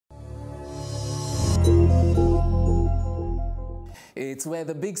It's where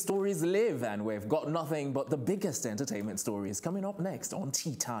the big stories live, and we've got nothing but the biggest entertainment stories coming up next on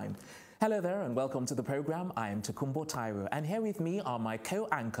Tea Time. Hello there and welcome to the program. I am Tokumbo Taiwo, and here with me are my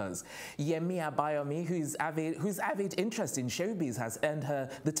co-anchors. Yemi Abayomi, whose avid interest in showbiz has earned her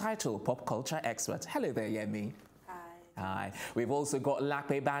the title Pop Culture Expert. Hello there, Yemi. Hi. We've also got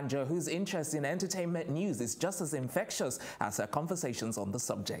Lakpe Banjo, whose interest in entertainment news is just as infectious as her conversations on the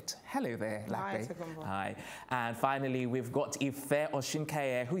subject. Hello there, Lakpe. Hi. And finally, we've got Ife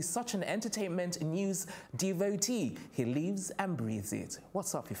Oshinkeye, who is such an entertainment news devotee. He lives and breathes it.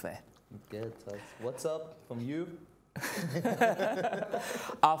 What's up, Ife? Good. What's up from you?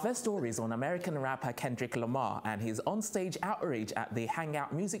 Our first story is on American rapper Kendrick Lamar and his onstage outrage at the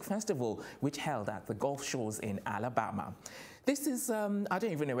Hangout Music Festival, which held at the Gulf Shores in Alabama. This is, I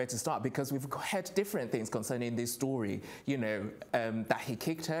don't even know where to start because we've heard different things concerning this story. You know, that he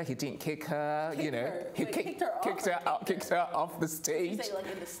kicked her, he didn't kick her, you know. He kicked her off the stage. You say like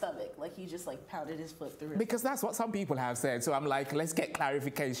in the stomach, like he just like pounded his foot through. Because that's what some people have said. So I'm like, let's get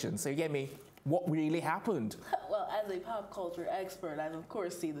clarification. So Yemi, what really happened? Well, as a pop culture expert, I've of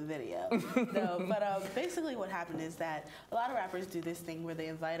course seen the video. No, but basically what happened is that a lot of rappers do this thing where they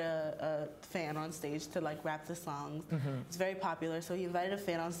invite a fan on stage to like rap the songs. It's very popular, so he invited a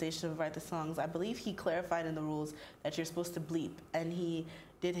fan on stage to write the songs. I believe he clarified in the rules that you're supposed to bleep, and he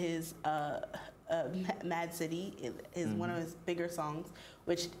did his Mad City is one of his bigger songs,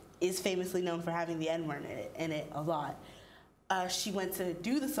 which is famously known for having the N-word in it a lot. She went to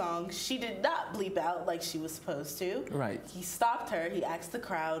do the song. She did not bleep out like she was supposed to. Right. He stopped her. He asked the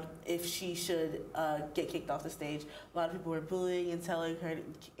crowd if she should get kicked off the stage. A lot of people were bullying and telling her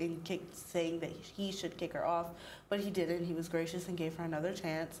and saying that he should kick her off, but he didn't. He was gracious and gave her another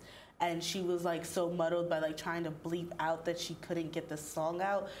chance. And she was like so muddled by like trying to bleep out that she couldn't get the song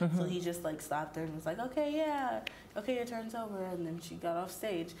out. So he just like stopped her and was like, okay, yeah, okay, your turn's over. And then she got off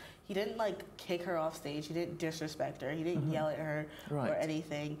stage. He didn't like kick her off stage. He didn't disrespect her. He didn't yell at her or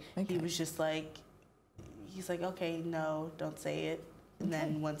anything. Okay. He was just like, he's like, okay, no, don't say it. And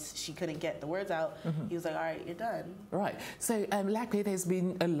then once she couldn't get the words out, he was like, all right, you're done. Right. So, Lakpe, there's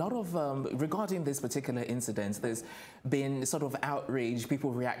been a lot of, regarding this particular incident, there's been sort of outrage,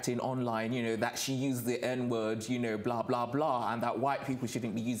 people reacting online, you know, that she used the N-word, you know, blah, blah, blah, and that white people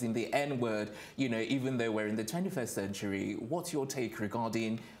shouldn't be using the N-word, you know, even though we're in the 21st century. What's your take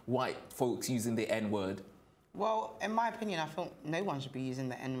regarding white folks using the N-word? Well, in my opinion, I feel no one should be using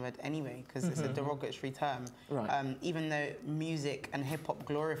the N-word anyway because it's a derogatory term. Right. Even though music and hip-hop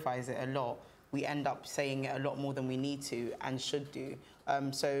glorifies it a lot, we end up saying it a lot more than we need to and should do.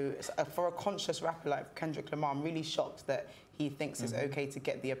 So for a conscious rapper like Kendrick Lamar, I'm really shocked that he thinks it's okay to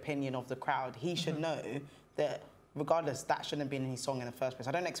get the opinion of the crowd. He should know that regardless, that shouldn't have been in his song in the first place.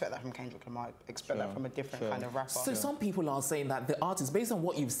 I don't expect that from Kendrick Lamar. I expect that from a different kind of rapper. So some people are saying that the artist, based on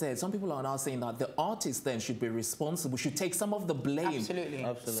what you've said, some people are now saying that the artist then should be responsible, should take some of the blame. Absolutely.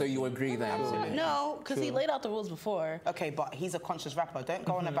 So you agree there? No, because he laid out the rules before. Okay, but he's a conscious rapper. Don't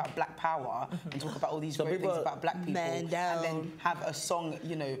go on about black power and talk about all these great things about black people and then have a song,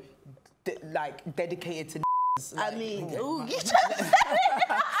 you know, like dedicated to I mean, ooh, I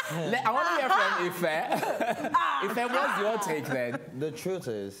want to hear from Ife. Ife, what's your take then? The truth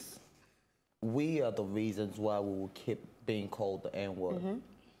is, we are the reasons why we will keep being called the N-word.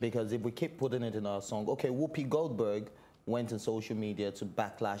 Because if we keep putting it in our song, okay, Whoopi Goldberg went on social media to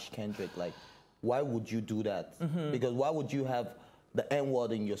backlash Kendrick. Like, why would you do that? Because why would you have the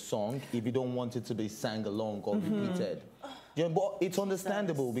N-word in your song if you don't want it to be sang along or repeated? Yeah, but it's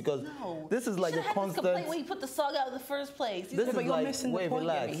understandable because this is like a constant. When you put the song out in the first place, this is like, wait,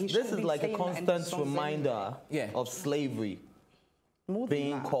 relax. This is like a constant reminder of slavery.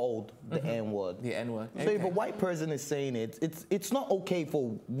 Being called the N-word. The N-word. So if a white person is saying it, it's not okay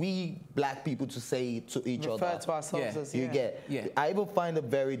for we black people to say it to each other. Refer to ourselves as you get. I even find it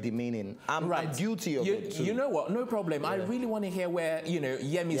very demeaning. I'm guilty of it too. You know what? No problem. I really want to hear where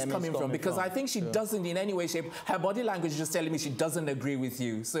Yemi's coming from because I think she doesn't in any way, shape. Her body language is just telling me she doesn't agree with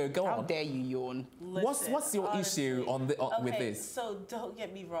you. So go on. How dare you yawn? Listen, what's your issue on with this? So don't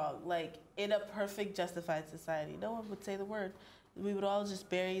get me wrong. Like in a perfect justified society, no one would say the word. We would all just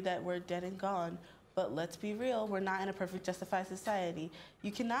bury that word dead and gone. But let's be real, we're not in a perfect justified society.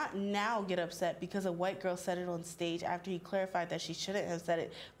 You cannot now get upset because a white girl said it on stage after he clarified that she shouldn't have said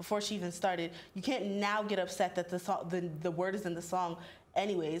it before she even started. You can't now get upset that the word is in the song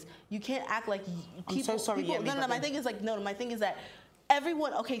anyways. You can't act like people... I'm so sorry, No, my thing is like, no, my thing is that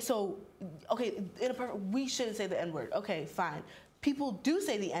everyone, we shouldn't say the N-word. Okay, fine. people do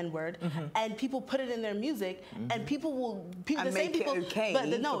say the N-word, and people put it in their music, and people will And make it okay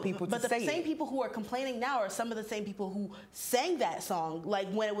for people to but the say same it. people who are complaining now are some of the same people who sang that song, like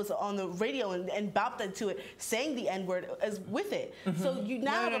when it was on the radio and bopped to it, saying the N-word as with it. So you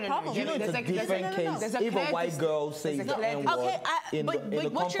now have a problem. You know, it's a different case. If a white girl says the N-word in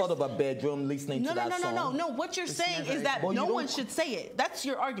the comfort of a bedroom listening to that song. No. What you're saying is that no one should say it. That's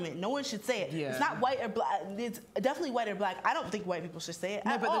your argument. No one should say it. Yeah. It's not white or black. It's definitely white or black. I don't think white people should say it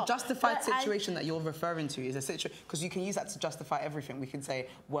No, at but all. the justified situation that you're referring to is a situation, because you can use that to justify everything. We can say,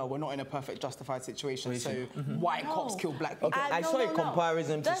 well, we're not in a perfect justified situation, so white cops kill black people. Okay, I saw a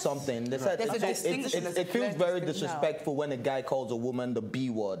comparison to something. They said it feels very disrespectful when a guy calls a woman the B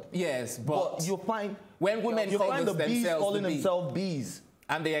word. Yes, but you find when women you call find the bees themselves calling the bee, themselves bees.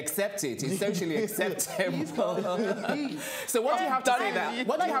 and they accept it. It's socially acceptable. So what do you have to say that?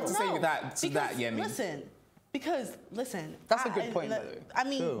 What do you have to say with that? To that, Yemi? Listen. That's a good point, by the way. I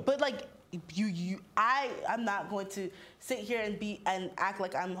mean, but like I'm not going to sit here and act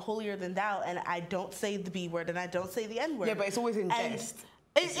like I'm holier than thou, and I don't say the B word and I don't say the N word. Yeah, but it's always in jest.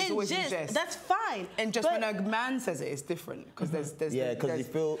 It's always in jest. That's fine. And just when a man says it, it's different because there's because you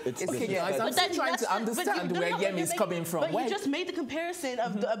feel it's Okay, guys, I'm still trying to understand where Yemi's coming from. But you just made the comparison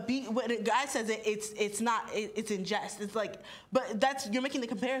of a beat. When a guy says it, it's in jest. It's like, but you're making the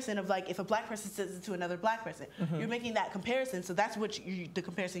comparison of like if a black person says it to another black person, you're making that comparison. So that's what the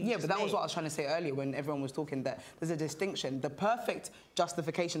comparison. Yeah, but that was what I was trying to say earlier when everyone was talking that there's a distinction. The perfect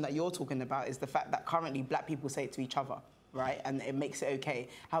justification that you're talking about is the fact that currently black people say it to each other. Right, and it makes it okay.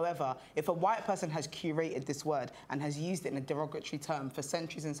 However, if a white person has curated this word and has used it in a derogatory term for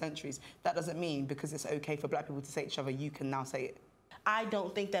centuries and centuries, that doesn't mean because it's okay for black people to say it to each other, you can now say it. I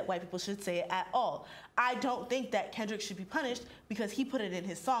don't think that white people should say it at all. I don't think that Kendrick should be punished because he put it in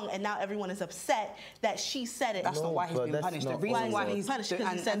his song and now everyone is upset that she said it. That's not why he's being punished. The reason why he's punished,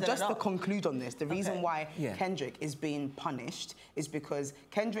 and just to conclude on this, the reason why Kendrick is being punished is because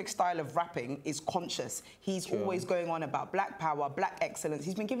Kendrick's style of rapping is conscious. He's always going on about black power, black excellence.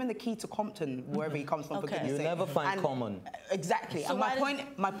 He's been given the key to Compton, wherever he comes from. For goodness sake. You never find common. Exactly. So and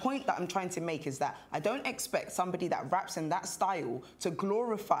my point that I'm trying to make is that I don't expect somebody that raps in that style to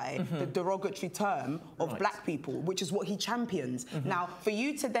glorify the derogatory term of black people, which is what he champions. Now, for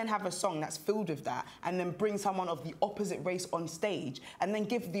you to then have a song that's filled with that and then bring someone of the opposite race on stage and then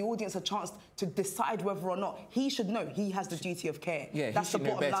give the audience a chance to decide whether or not he should know, he has the duty of care. Yeah, that's the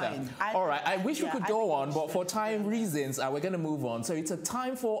bottom line. All right, I wish we could go on, but for time reasons, we're going to move on. So it's a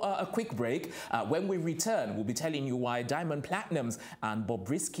time for a quick break. When we return, we'll be telling you why Diamond Platnumz and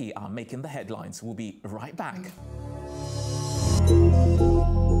Bobrisky are making the headlines. We'll be right back.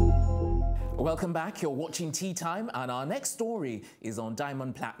 Welcome back, you're watching Tea Time, and our next story is on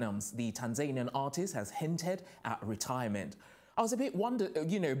Diamond Platnumz. The Tanzanian artist has hinted at retirement. I was a bit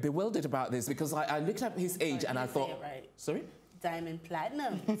bewildered about this because I looked at his age and I thought... Sorry? Diamond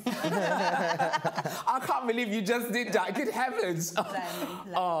Platinum. I can't believe you just did that. Good heavens.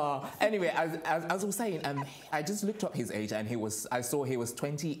 Anyway, as I was saying, I just looked up his age and I saw he was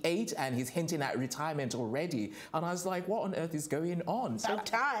 28 and he's hinting at retirement already. And I was like, what on earth is going on? About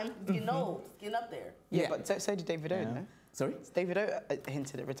time, you know, get up there. Yeah, but so did David O, no? Sorry? David O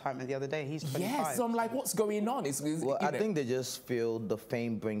hinted at retirement the other day. He's 25. Yes, so I'm like, what's going on? I think they just feel the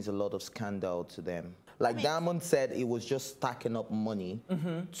fame brings a lot of scandal to them. Like Diamond said, it was just stacking up money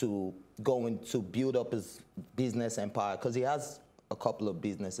to build up his business empire because he has a couple of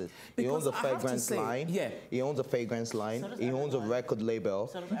businesses. He owns a fragrance line. Yeah. He owns a fragrance line. He owns a record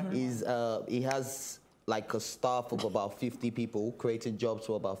label. He has like a staff of about 50 people, creating jobs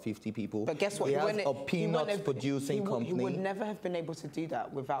for about 50 people. But guess what? He has a peanuts producing company. He would never have been able to do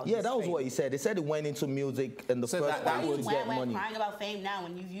that without that was what he said. He said he went into music in the first place to get money. Crying about fame now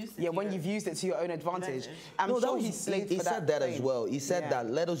when you've used it. Yeah, when you've used it to your own advantage. He said that as well. He said that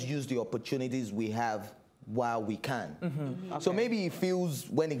let us use the opportunities we have while we can. So maybe he feels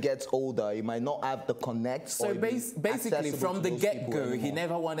when he gets older, he might not have the connect. So basically, from the get-go,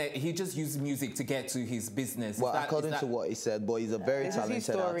 he just used music to get to his business. Well, according to what he said, but he's a very talented his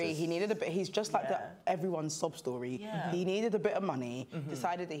story. artist. He needed a bit. He's just like everyone's sob story. He needed a bit of money,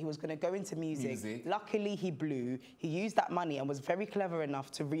 decided that he was going to go into music. Luckily, he blew. He used that money and was very clever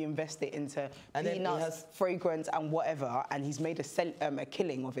enough to reinvest it into peanuts, fragrance, and whatever. And he's made a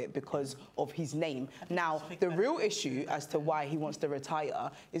killing of it because of his name. Now, the real issue as to why he wants to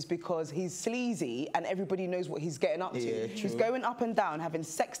retire is because he's sleazy and everybody knows what he's getting up to. Yeah, he's going up and down, having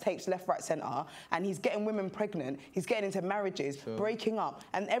sex tapes left, right, centre, and he's getting women pregnant. He's getting into marriages, breaking up,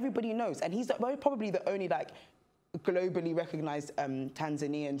 and everybody knows. And he's probably the only globally recognized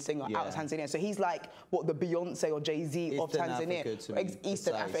Tanzanian singer out of Tanzania. So he's like what the Beyonce or Jay-Z of Tanzania.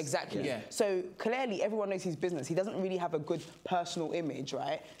 Eastern Africa, exactly. Yeah. So clearly everyone knows his business. He doesn't really have a good personal image,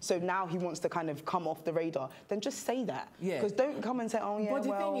 right? So now he wants to kind of come off the radar. Then just say that. Yeah. Because don't come and say, oh yeah, but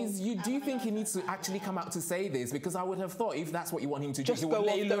the thing is, do you think he needs to actually come out to say this? Because I would have thought if that's what you want him to do, he would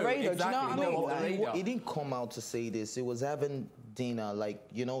lay low. Just go off the radar. Exactly. Do you know what I mean? He didn't come out to say this. It was having dinner, like,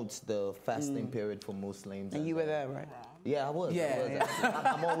 you know, it's the fasting period for Muslims. And you were there, right? Yeah, I was. Yeah.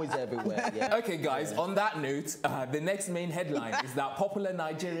 I'm always everywhere. Yeah. Okay, guys, on that note, the next main headline is that popular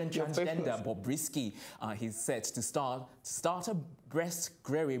Nigerian transgender Bobrisky, he's set to start a breast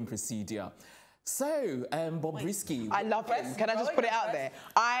growing procedure. So, Bobrisky... I love him. Can I just put it out there?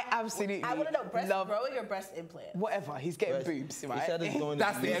 I absolutely I want to know, breast growing or breast implant? Whatever. He's getting boobs, right? He said he's going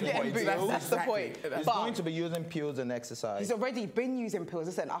That's the end point. That's the point. He's going to be using pills and exercise. He's already been using pills.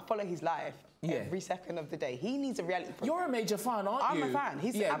 Listen, I follow his life every second of the day. He needs a reality program. You're a major fan, aren't you? I'm a fan.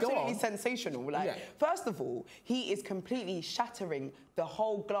 He's absolutely sensational. Like, first of all, he is completely shattering the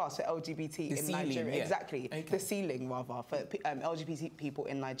whole glass for LGBT in Nigeria. Yeah. Exactly. Okay. The ceiling, rather, for LGBT people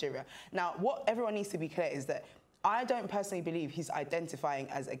in Nigeria. Now, what everyone needs to be clear is that I don't personally believe he's identifying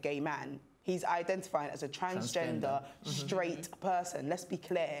as a gay man. He's identifying as a transgender. Straight person. Let's be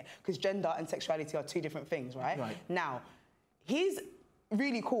clear, because gender and sexuality are two different things, right? Now, he's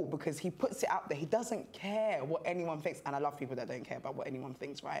really cool because he puts it out there. He doesn't care what anyone thinks, and I love people that don't care about what anyone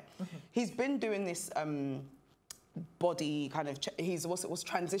thinks, right? He's been doing this body kind of, he's what's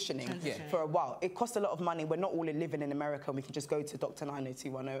transitioning for a while. It costs a lot of money. We're not all living in America and we can just go to Dr.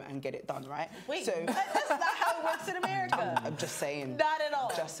 90210 and get it done, right? Wait, so, that's not how it works in America. I'm just saying. Not at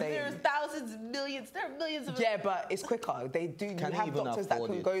all. Just saying. There's thousands, millions, there are millions of... Yeah, but it's quicker. They do, you have doctors that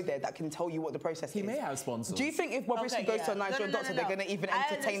can go there that can tell you what the process is. He may have sponsors. Do you think if Bobrisky goes to a Nigerian doctor, they're going to even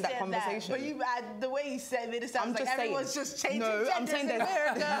entertain that conversation? But the way you said it, it sounds like everyone's just changing genders in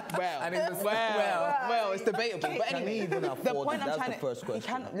America. Well, it's debatable. But anyway, the point I'm trying to... First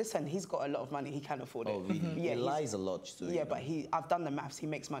question. Listen, he's got a lot of money. He can afford it. Oh, really? Yeah, he lies a lot, too. Yeah, but I've done the maths. He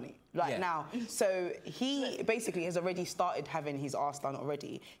makes money. Like now, so he basically has already started having his arse done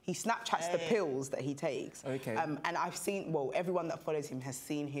already. He Snapchats the pills that he takes. Okay. And I've seen, well, everyone that follows him has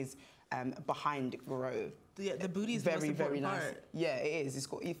seen his behind grow. The booty is very, very nice. Yeah, it is.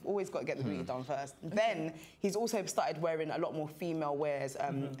 You've always got to get the booty done first. Then he's also started wearing a lot more female wears,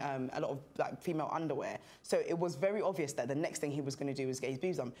 a lot of like female underwear. So it was very obvious that the next thing he was going to do was get his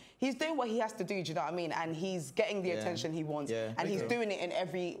boobs done. He's doing what he has to do. Do you know what I mean? And he's getting the attention he wants, and he's doing it in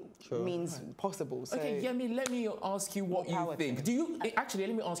every means possible. So okay, Yemi, let me ask you what you think. Do you actually?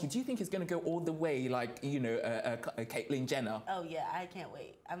 Let me ask you. Do you think he's going to go all the way, like Caitlyn Jenner? Oh yeah, I can't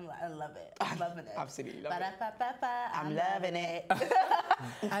wait. I love it. I'm loving it. Absolutely love it. I'm loving it.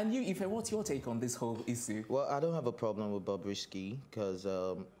 And you, Ife, what's your take on this whole issue? Well, I don't have a problem with Bobrisky because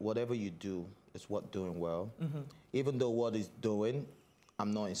whatever you do is what doing well. Even though what he's doing,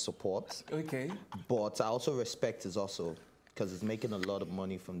 I'm not in support. Okay. But I also respect his hustle because he's making a lot of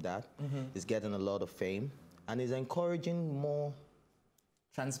money from that. He's getting a lot of fame. And he's encouraging more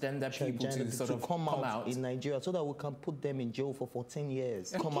transgender people to sort of come out in Nigeria so that we can put them in jail for 14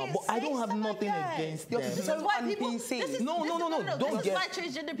 years. Come out. But I don't have nothing against them. This is why people... No. This is why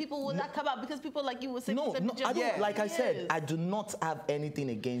transgender people will not come out because people like you will say... No, I don't. Like I said, I do not have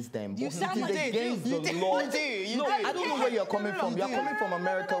anything against them. You sound like against the law. No, I don't know where you're coming from. You're coming from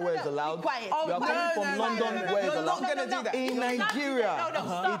America where it's allowed. You're coming from London where it's allowed. In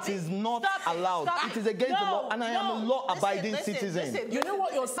Nigeria, it is not allowed. It is against the law, and I am a law-abiding citizen. You know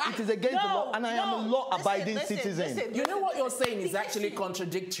what you're saying? It is against the law, and I am a law-abiding citizen. You know what you're saying is actually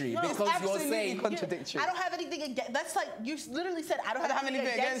contradictory because you're saying contradictory. I don't have anything against. That's like you literally said. I don't have anything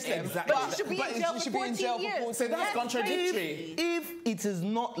against them. Exactly. But you should be in jail for 14 years. So that's contradictory. If it is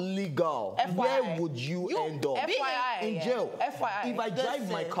not legal, where would you end up? In jail. FYI. If I drive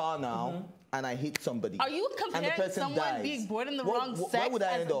my car now and I hit somebody, are you comparing someone being born in the wrong sex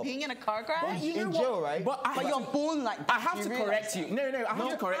as being in a car crash? In jail, right? But you're born like that. I have to correct you. No, I have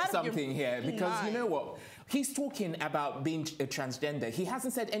to correct something here because you know what? He's talking about being a transgender. He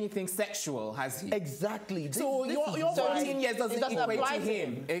hasn't said anything sexual, has he? Exactly. So your 14 years doesn't equate to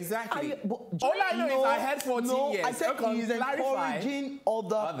him. Exactly. All I know is I had 14 years. I said he's encouraging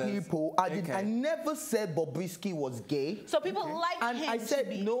other people. I never said Bobrisky was gay. So people like him. And I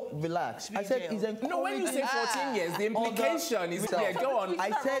said, no, relax. I said he's encouraging... No, when you say 14 years, the implication is... Yeah, go on.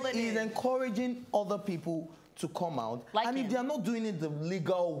 I said he's encouraging other people to come out, Like and him. if they are not doing it the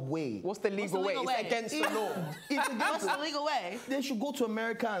legal way, What's the legal way? It's against the law. it's What's against the legal way? they should go to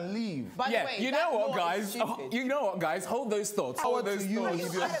America and leave. By the Yeah, way, you that know what, law guys? is stupid. You know what, guys? Hold those thoughts. Power Hold those to you thoughts.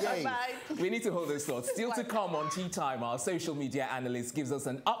 if you're gay. We need to hold those thoughts. Still to come on Tea Time, our social media analyst gives us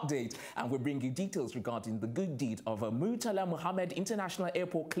an update and we'll bring you details regarding the good deed of a Murtala Muhammad International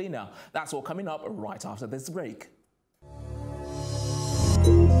Airport cleaner. That's all coming up right after this break.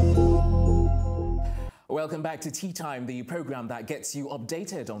 Welcome back to Tea Time, the program that gets you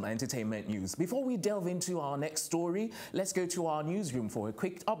updated on entertainment news. Before we delve into our next story, let's go to our newsroom for a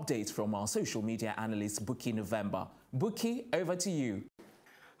quick update from our social media analyst, Buki November. Buki, over to you.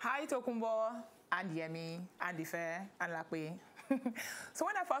 Hi, Tokumbo, and Yemi, and Ife, and Lakwe. So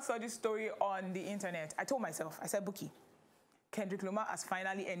when I first saw this story on the internet, I told myself, I said, Buki, Kendrick Lamar has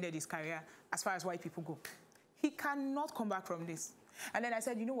finally ended his career as far as white people go. He cannot come back from this. And then I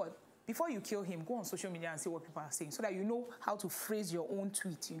said, you know what? Before you kill him, go on social media and see what people are saying so that you know how to phrase your own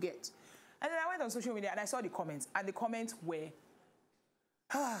tweet you get. And then I went on social media and I saw the comments, and the comments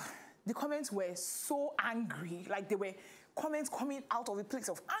were so angry. Like they were comments coming out of a place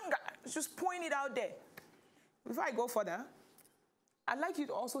of anger. Just pouring it out there. Before I go further, I'd like you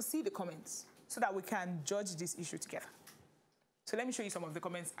to also see the comments so that we can judge this issue together. So let me show you some of the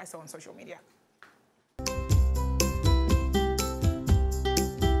comments I saw on social media.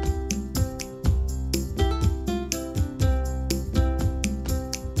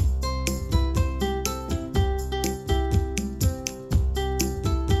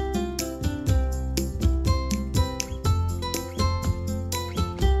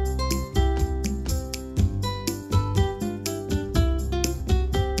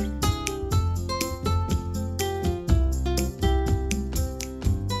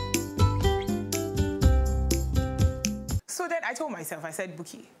 I told myself, I said,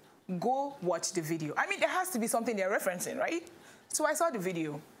 Buki, go watch the video. I mean, there has to be something they're referencing, right? So I saw the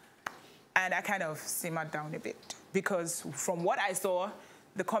video, and I kind of simmered down a bit. Because from what I saw,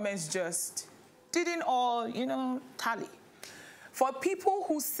 the comments just didn't all, tally. For people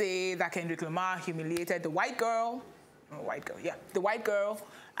who say that Kendrick Lamar humiliated the white girl, the white girl,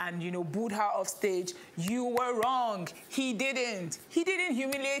 and, booed her off stage, you were wrong. He didn't. He didn't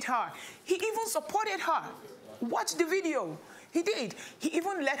humiliate her. He even supported her. Watch the video. He did. He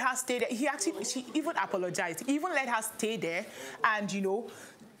even let her stay there. She even apologized. He even let her stay there and,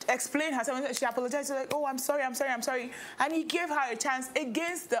 explain herself. She apologized. She's like, oh, I'm sorry. And he gave her a chance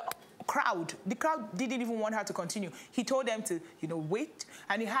against the crowd. The crowd didn't even want her to continue. He told them to, wait,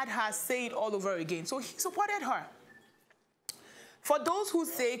 and he had her say it all over again. So he supported her. For those who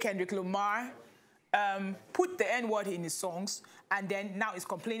say Kendrick Lamar put the N-word in his songs and then now is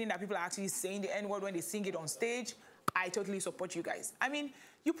complaining that people are actually saying the N-word when they sing it on stage, I totally support you guys. I mean,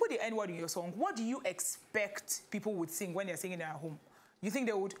 you put the N-word in your song. What do you expect people would sing when they're singing at home? You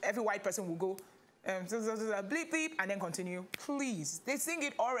think every white person will go, bleep, bleep, and then continue? Please, they sing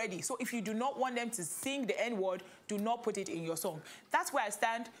it already. So if you do not want them to sing the N-word, do not put it in your song. That's where I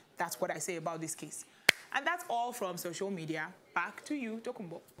stand. That's what I say about this case. And that's all from social media. Back to you,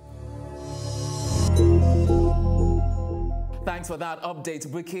 Tokumbo. Thanks for that update,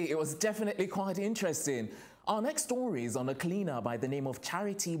 Buki. It was definitely quite interesting. Our next story is on a cleaner by the name of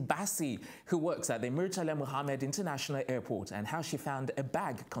Charity Bassi, who works at the Murtala Muhammad International Airport, and how she found a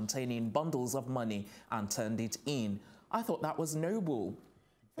bag containing bundles of money and turned it in. I thought that was noble.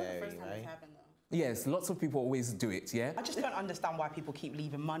 That's the first time it's happened, though. Yes, lots of people always do it, yeah? I just don't understand why people keep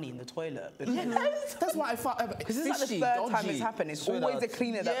leaving money in the toilet. Yes, that's what I thought. Because this is like the third time it's happened. It's always a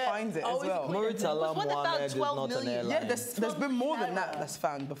cleaner that finds it as well. Murtala Muhammad is not an airline. Yeah, there's been more than that that's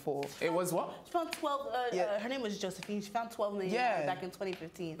found before. It was what? She found 12, her name was Josephine. She found 12 million back in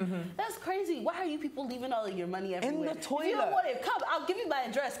 2015. That's crazy. Why are you people leaving all of your money everywhere? In the toilet. If you don't want it, come, I'll give you my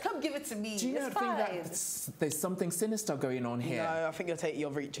address. Come give it to me. Do you not think that there's something sinister going on here? No, I think you're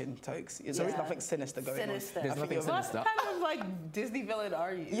reaching, Tokes. There's nothing sinister going on. There's nothing sinister. What kind of like Disney villain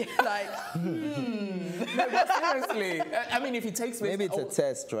are you? Yeah, like, No, but seriously, I mean, if it takes place... Maybe it's a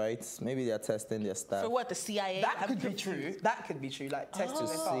test, right? Maybe they're testing their staff. For what, the CIA? That could be true. That could be true. Like, testing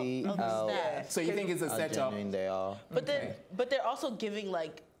to their see staff. how, So you think it's a setup? genuine they are. But they're also giving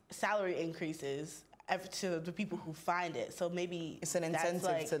like salary increases to the people who find it. So maybe it's an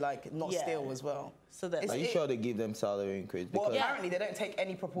incentive to like not steal as well. So that Are you sure they give them salary increase? Well, Because apparently they don't take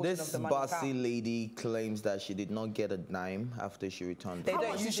any proportion of the money. This Bassi lady claims that she did not get a dime after she returned. How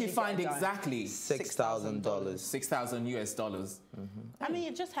much did she find exactly? $6,000. $6,000 US. I mean,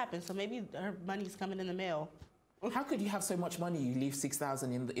 it just happened. So maybe her money's coming in the mail. How could you have so much money? You leave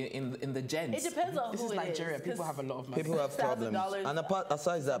 6,000 in the gents. It depends on This who is it Nigeria. is, People 'cause have a lot of money. People have problems. $6,000, And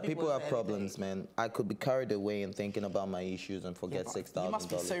aside that, people people have say problems, man. I could be carried away in thinking about my issues and forget but $6,000. you must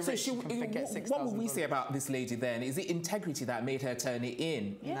be so So rich you can forget what would we say $6,000. about this lady then? Is it integrity that made her turn it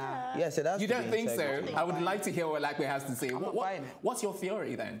in? Yeah. Yes, it has You to don't be think so? integrity. I would like to hear what Lakwe has to say. not buying it. What's your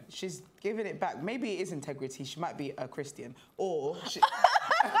theory then? She's giving it back. Maybe it is integrity. She might be a Christian, or she,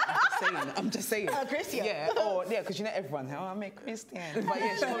 I'm just saying. A Christian. Yeah, or yeah, because you know everyone. Oh, I'm a Christian. But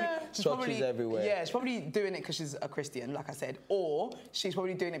yeah, she's Churches probably everywhere. Yeah, she's probably doing it because she's a Christian, like I said, or she's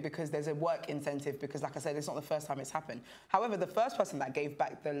probably doing it because there's a work incentive. Because, like I said, it's not the first time it's happened. However, the first person that gave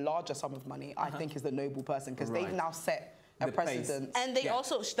back the larger sum of money, I think, is the noble person because they've Right. now set a The pace. precedent. And they Yeah.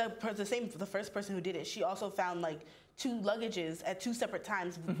 also, the first person who did it, she also found like 2 luggages at 2 separate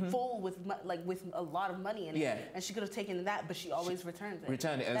times full with with a lot of money in it. Yeah. And she could have taken that, but she always returns it.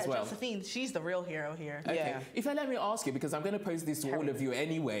 Returned it as That well. Josephine, she's the real hero here. Okay. Yeah. If I let me ask you, because I'm going to pose this to all of you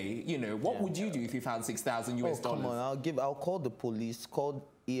anyway, you know, what would you do if you found 6,000 US Oh, dollars? come on, I'll call the police, call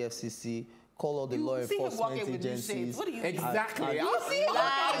EFCC, call all the law You see him enforcement walking with new agencies. shades. What do you Exactly. And- I'll see.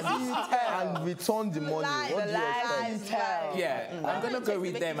 and return the money. What do you expect? Yeah, I'm going to go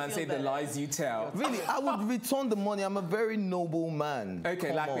with them and say the lies you tell. Really, I would return the money. I'm a very noble man. Okay,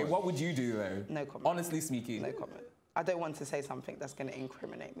 Come Lakwe, on. what would you do though? No comment. Honestly speaking. No comment. I don't want to say something that's going to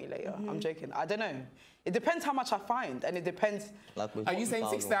incriminate me later. I'm joking. I don't know. It depends how much I find, and it depends. Like with Are you saying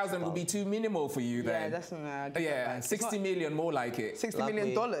 6,000 would be too minimal for you Yeah, then? that's Yeah, 60 million more like it. $60 Like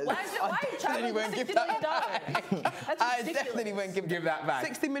million. Why are you I traveling won't with give $60 that million? That's I ridiculous. definitely won't Give that back.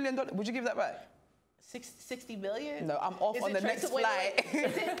 $60 million. Would you give that back? 60 million? No, I'm off Is on it the next traceable? Wait, flight.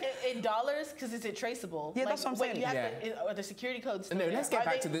 Is it in dollars? Because is it traceable? Yeah, that's what I'm saying. You have Yeah. are the security codes still No, there? let's get Are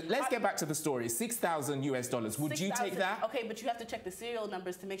back they- to the get back to the story. 6,000 US dollars. Would you take 6,000 that? Okay, but you have to check the serial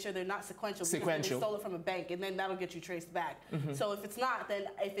numbers to make sure they're not sequential. Sequential. Because they stole it from a bank, and then that'll get you traced back. So if it's not, then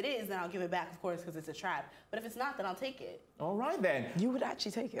if it is, then I'll give it back, of course, because it's a trap. But if it's not, then I'll take it. All right then. You would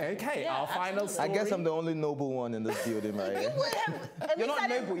actually take it. Okay, Yeah, our final absolutely. story. I guess I'm the only noble one in this building, right? You would have. At You're least not I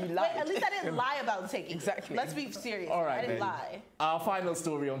didn't- noble, you wait, lied. At least I didn't lie about taking Exactly. it. Let's be serious. All right, I didn't then. lie. Our final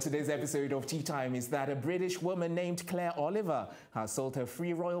story on today's episode of Tea Time is that a British woman named Claire Oliver has sold her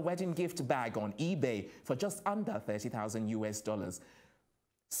free royal wedding gift bag on eBay for just under 30,000 US dollars.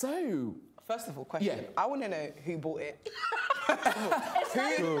 So, First of all, question. Yeah. I want to know who bought it. It's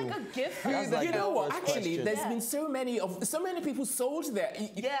not even like a gift. That's like you know the what? first Actually, question. there's been so many people sold there.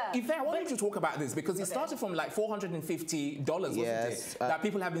 Yeah. In fact, I wanted to talk about this because it started from like $450, wasn't Yes, it? That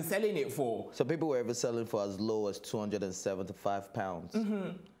people have been selling it for. So people were ever selling for as low as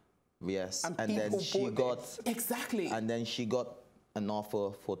 £275. Yes, And and then people she bought got, this. Exactly. and then she got an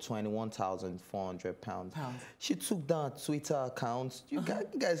offer for £21,400. She took down her Twitter account. You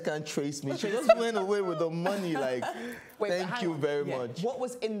guys can't trace me. She just went away with the money. Like, Wait, but thank hang you on. very Yeah. much. What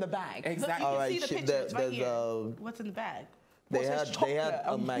was in the bag? Look, Exactly. you can All right, see the she- picture. It's right there's, here. What's in the bag? They What had says they had chocolate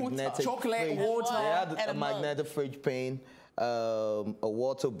a and water? magnetic Chocolate, fridge. water, They had and a a mug. magnetic fridge pane, a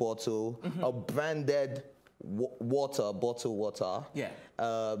water bottle, a branded bottled water. Yeah.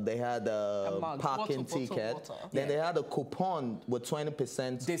 They had a mug. parking Bottle, ticket. water. Then they had a coupon with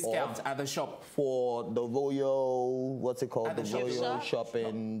 20% Discount off at the shop. for the Royal, what's it called? At the The shop. Royal Shop?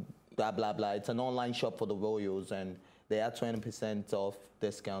 Shopping, blah, blah, blah. It's an online shop for the Royals, and they had 20% off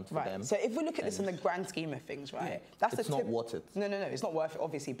discount for them. Right. So if we look at this in the grand scheme of things, right? That's It's not worth it. No, it's not worth it,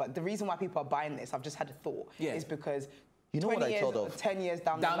 obviously. But the reason why people are buying this, I've just had a thought, Yeah. is because You know what 20 I years thought or of? 10 years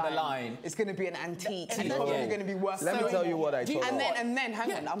down Down the the line, line. it's going to be an antique. And It's then- probably going to be worth. Let me so tell you more. what I thought And of. then,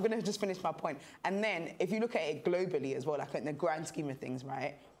 hang on, I'm going to just finish my point. And then, if you look at it globally as well, like in the grand scheme of things,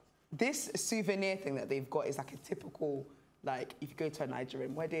 right? This souvenir thing that they've got is like a typical. Like, if you go to a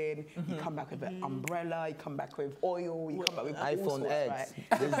Nigerian wedding, you come back with an umbrella, you come back with oil, you come back with all iPhone sorts, X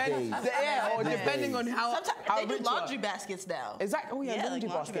right? these days. Yeah, or These depending on days. how, Sometimes how they do rich you are. laundry baskets now. Exactly. Oh yeah, Yeah, laundry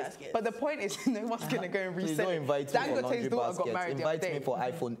like laundry baskets. baskets. But the point is, no one's gonna go and Please resell don't it. invite me for Dangote's laundry daughter got baskets. married the Invite other me day. for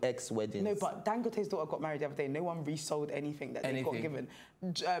iPhone X weddings. No, but Dangote's daughter got married the other day. No one resold anything that they got Anything. given.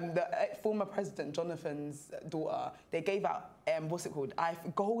 The former president Jonathan's daughter, they gave out what's it called?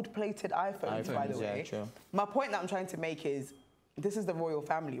 Gold-plated iPhones, by the iPhones, yeah, way. true. My point that I'm trying to make is, this is the royal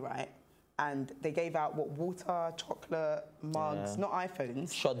family, right? And they gave out water, chocolate, mugs, Yeah. not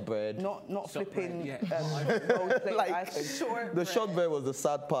iPhones. Shortbread. Not flipping yeah. gold-plated Like, iPhones. the shortbread was the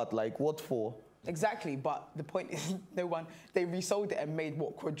sad part. Like, what for? Exactly, but the point is, they resold it and made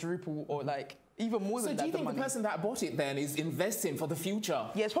what, quadruple or like Even more So than do that, you think the money. person that bought it then is investing for the future?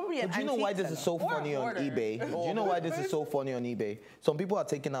 Yeah, it's probably an But do you know why antique this is seller. so Or a funny on hoarder. eBay? Do you know why this is so funny on eBay? Some people are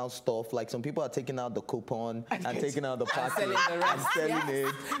taking out stuff, like some people are taking out the coupon and taking out the package selling the rest. and selling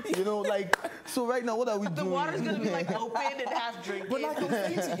it. You know, like, so right now, what are we The doing? water's gonna be like open and half drinking. But like I was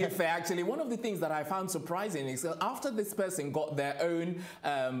saying to you, Faye, actually, one of the things that I found surprising is that after this person got their own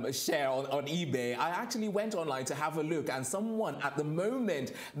share on eBay, I actually went online to have a look, and someone at the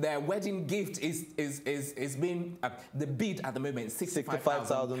moment, their wedding gift is being the bid at the moment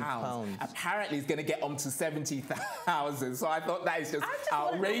 £65,000. Apparently, it's going to get on to 70,000. So I thought that is just I just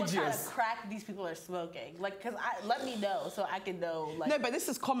want to know what kind outrageous. of crack these people are smoking. Like, let me know so I can know. Like, No, but this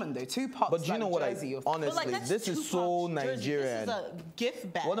is common though. 2 parts. But do you know what Jersey or honestly, but, like, that's this is two so pops jersey. Nigerian. This is a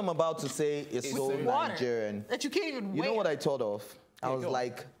gift bag What I'm about to say is so water Nigerian. that you can't even You wear. know what I thought of? I was go on.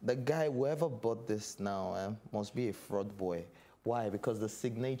 like, the guy, whoever bought this now, must be a fraud boy. Why? Because the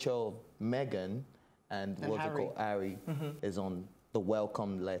signature of Meghan and what's it Harry. called, Harry, is on the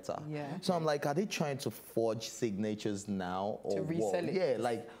welcome letter. Yeah. So I'm like, are they trying to forge signatures now or To what? resell it? Yeah,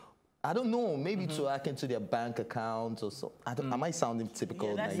 like, I don't know, maybe to hack into their bank account or so. Am I sounding typical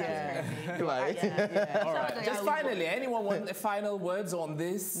Yeah, that Nigerian? sounds crazy. Like, Yeah. All right. Just finally, anyone want final words on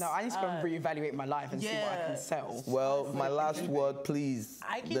this? No, I need to go and reevaluate my life and see what I yeah. can sell. Well, my last word, please.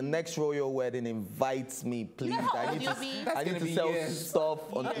 The next royal wedding invites me, please. how I old need you'll to, be? I That's need gonna to be sell years. stuff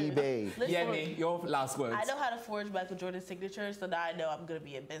on eBay. Listen, Yemi, your last words. I know how to forge Michael Jordan's signature, so now I know I'm gonna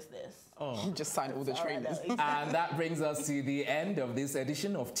be in business. You just sign all the All I know. trainers. And that brings us to the end of this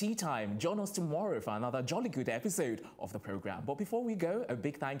edition of Tea Time. Join us tomorrow for another jolly good episode of the program. But before we go, a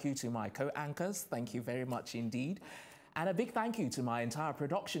big thank you to my co-anchors. Thank you very much indeed. And a big thank you to my entire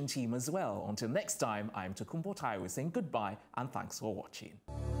production team as well. Until next time, I'm Tokumbo Taiwo saying goodbye and thanks for watching.